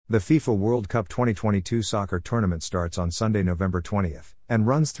The FIFA World Cup 2022 soccer tournament starts on Sunday, November 20th, and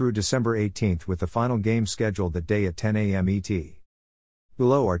runs through December 18th with the final game scheduled that day at 10 a.m. ET.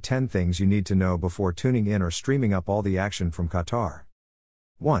 Below are 10 things you need to know before tuning in or streaming up all the action from Qatar.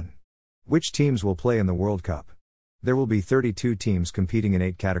 1. Which teams will play in the World Cup? There will be 32 teams competing in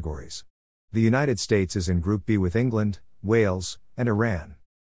 8 categories. The United States is in Group B with England, Wales, and Iran.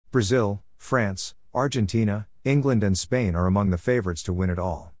 Brazil, France, Argentina, England and Spain are among the favorites to win it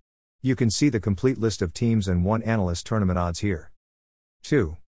all. You can see the complete list of teams and one analyst tournament odds here.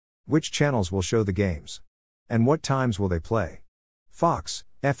 2. Which channels will show the games? And what times will they play? Fox,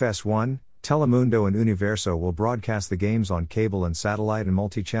 FS1, Telemundo and Universo will broadcast the games on cable and satellite and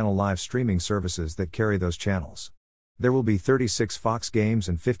multi-channel live streaming services that carry those channels. There will be 36 Fox games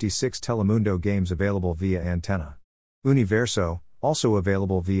and 56 Telemundo games available via antenna. Universo, also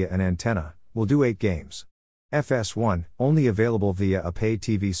available via an antenna, will do 8 games. FS1, only available via a paid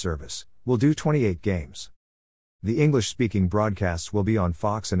TV service, will do 28 games. The English-speaking broadcasts will be on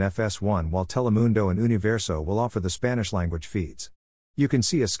Fox and FS1 while Telemundo and Universo will offer the Spanish-language feeds. You can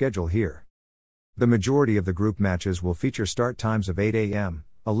see a schedule here. The majority of the group matches will feature start times of 8 a.m.,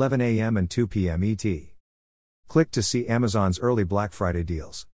 11 a.m. and 2 p.m. ET. Click to see Amazon's early Black Friday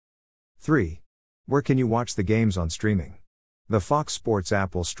deals. 3. Where can you watch the games on streaming? The Fox Sports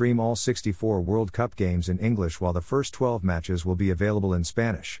app will stream all 64 World Cup games in English while the first 12 matches will be available in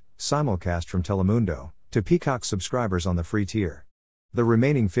Spanish, simulcast from Telemundo, to Peacock subscribers on the free tier. The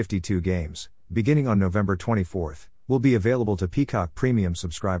remaining 52 games, beginning on November 24th, will be available to Peacock Premium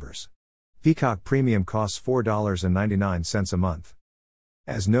subscribers. Peacock Premium costs $4.99 a month.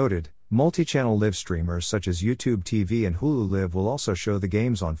 As noted, multi-channel live streamers such as YouTube TV and Hulu Live will also show the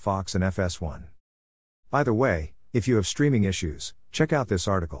games on Fox and FS1. Either way, if you have streaming issues, check out this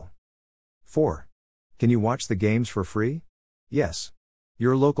article. 4. Can you watch the games for free? Yes.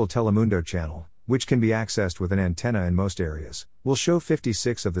 Your local Telemundo channel, which can be accessed with an antenna in most areas, will show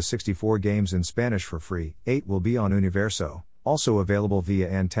 56 of the 64 games in Spanish for free. 8 will be on Universo, also available via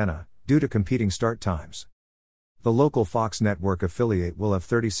antenna, due to competing start times. The local Fox network affiliate will have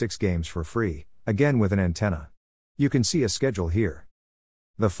 36 games for free, again with an antenna. You can see a schedule here.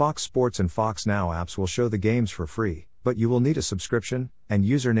 The Fox Sports and Fox Now apps will show the games for free, but you will need a subscription, and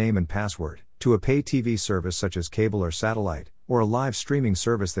username and password, to a pay TV service such as cable or satellite, or a live streaming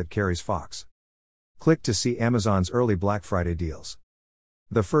service that carries Fox. Click to see Amazon's early Black Friday deals.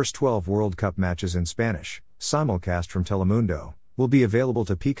 The first 12 World Cup matches in Spanish, simulcast from Telemundo, will be available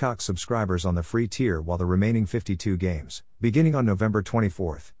to Peacock subscribers on the free tier while the remaining 52 games, beginning on November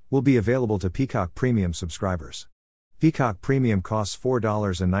 24th, will be available to Peacock Premium subscribers. Peacock Premium costs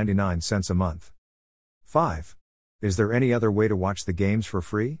 $4.99 a month. 5. Is there any other way to watch the games for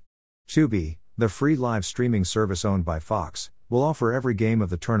free? Tubi, the free live streaming service owned by Fox, will offer every game of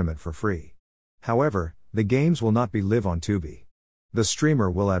the tournament for free. However, the games will not be live on Tubi. The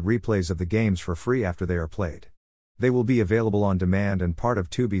streamer will add replays of the games for free after they are played. They will be available on demand and part of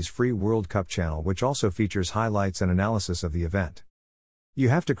Tubi's free World Cup channel, which also features highlights and analysis of the event. You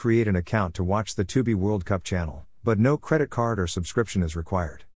have to create an account to watch the Tubi World Cup channel, but no credit card or subscription is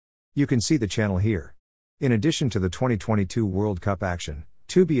required. You can see the channel here. In addition to the 2022 World Cup action,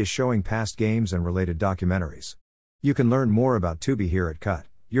 Tubi is showing past games and related documentaries. You can learn more about Tubi here at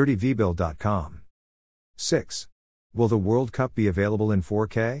cut.yurtivbill.com. 6. Will the World Cup be available in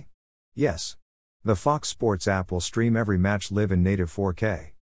 4K? Yes. The Fox Sports app will stream every match live in native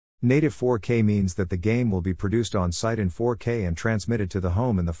 4K. Native 4K means that the game will be produced on site in 4K and transmitted to the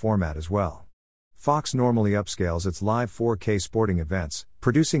home in the format as well. Fox normally upscales its live 4K sporting events,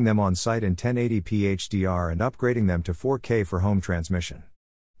 producing them on site in 1080p HDR and upgrading them to 4K for home transmission.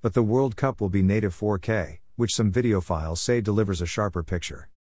 But the World Cup will be native 4K, which some video files say delivers a sharper picture.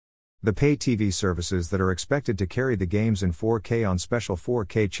 The pay TV services that are expected to carry the games in 4K on special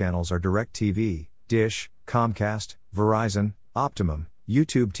 4K channels are DirecTV, Dish, Comcast, Verizon, Optimum,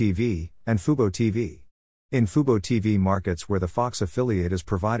 YouTube TV, and Fubo TV. In Fubo TV markets where the Fox affiliate is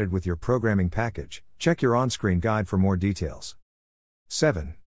provided with your programming package, check your on-screen guide for more details.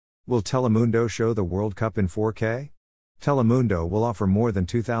 7. Will Telemundo show the World Cup in 4K? Telemundo will offer more than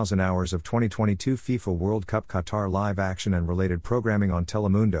 2,000 hours of 2022 FIFA World Cup Qatar live action and related programming on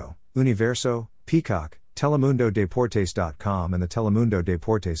Telemundo, Universo, Peacock, TelemundoDeportes.com and the Telemundo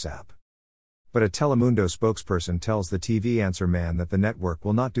Deportes app. But a Telemundo spokesperson tells the TV Answer Man that the network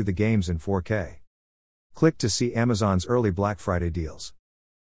will not do the games in 4K. Click to see Amazon's early Black Friday deals.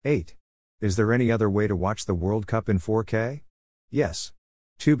 8. Is there any other way to watch the World Cup in 4K? Yes.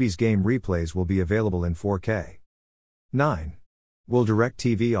 Tubi's game replays will be available in 4K. 9. Will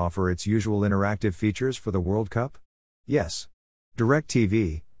DirecTV offer its usual interactive features for the World Cup? Yes.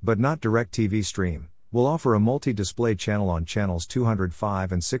 DirecTV, but not DirecTV Stream, will offer a multi-display channel on channels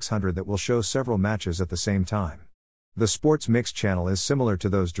 205 and 600 that will show several matches at the same time. The Sports Mix channel is similar to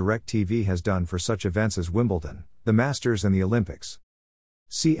those DirecTV has done for such events as Wimbledon, the Masters and the Olympics.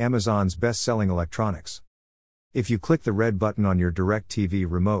 See Amazon's best-selling electronics. If you click the red button on your DirecTV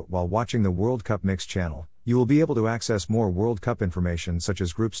remote while watching the World Cup Mix channel, you will be able to access more World Cup information such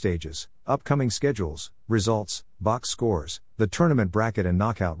as group stages, upcoming schedules, results, box scores, the tournament bracket and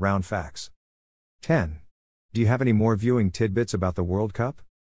knockout round facts. 10. Do you have any more viewing tidbits about the World Cup?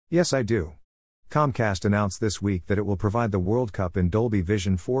 Yes, I do. Comcast announced this week that it will provide the World Cup in Dolby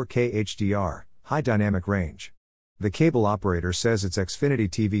Vision 4K HDR, high dynamic range. The cable operator says its Xfinity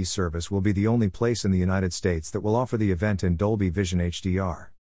TV service will be the only place in the United States that will offer the event in Dolby Vision HDR.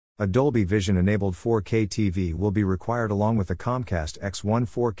 A Dolby Vision-enabled 4K TV will be required along with the Comcast X1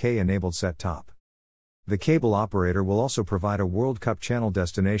 4K-enabled set-top. The cable operator will also provide a World Cup channel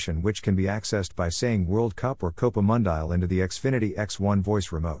destination which can be accessed by saying World Cup or Copa Mundial into the Xfinity X1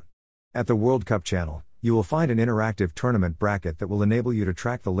 voice remote. At the World Cup channel, you will find an interactive tournament bracket that will enable you to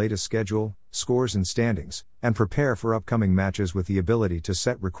track the latest schedule, scores and standings, and prepare for upcoming matches with the ability to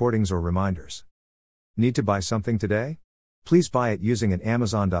set recordings or reminders. Need to buy something today? Please buy it using an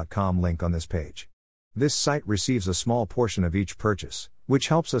Amazon.com link on this page. This site receives a small portion of each purchase, which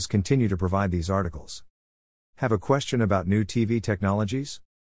helps us continue to provide these articles. Have a question about new TV technologies?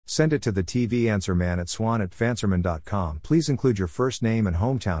 Send it to the TV Answer Man at swan@vanserman.com. Please include your first name and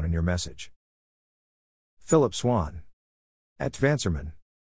hometown in your message. Philip Swan @Vanserman.